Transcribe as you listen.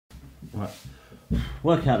Right.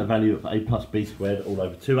 Work out the value of a plus b squared all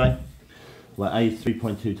over 2a, where a is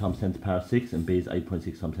 3.2 times 10 to the power of 6 and b is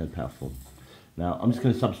 8.6 times 10 to the power of 4. Now I'm just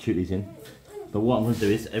going to substitute these in, but what I'm going to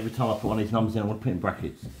do is every time I put one of these numbers in, I'm going to put it in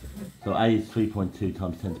brackets. So a is 3.2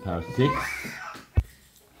 times 10 to the power of 6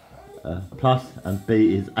 plus, and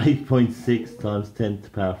b is 8.6 times 10 to the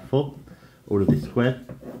power of 4, all of this squared,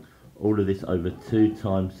 all of this over 2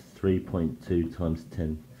 times 3.2 times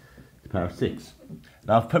 10 to the power of 6.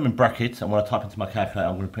 Now I've put them in brackets, and when I type into my calculator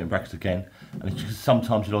I'm going to put in brackets again, and it's because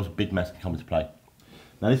sometimes lots of big maths can come into play.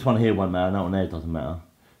 Now this one here won't matter, that one there doesn't matter.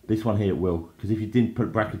 This one here it will, because if you didn't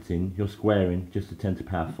put brackets in, you're squaring just to 10 to the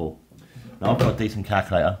power of 4. Now I've got a decent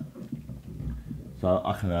calculator, so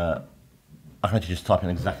I can actually just type in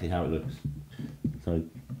exactly how it looks. So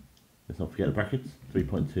let's not forget the brackets.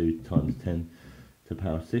 3.2 times 10 to the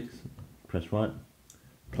power of 6, press right,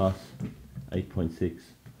 plus 8.6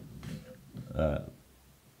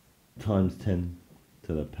 times 10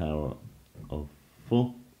 to the power of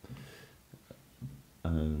 4,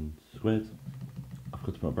 and squared. I've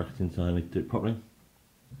got to put my brackets in, so I need to do it properly.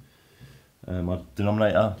 My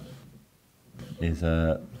denominator is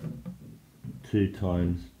 2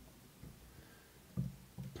 times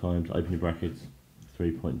open your brackets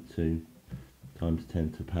 3.2 times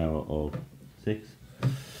 10 to the power of 6.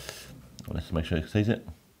 Let's make sure it sees it.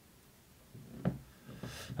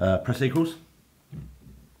 Press equals.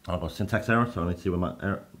 I've got a syntax error, so I need to see where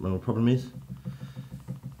my problem is.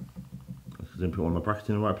 Because I didn't put one of my brackets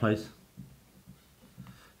in the right place.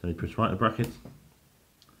 Then you press right in the brackets.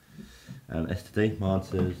 And S to D, my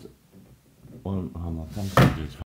answer is 1. Oh my God.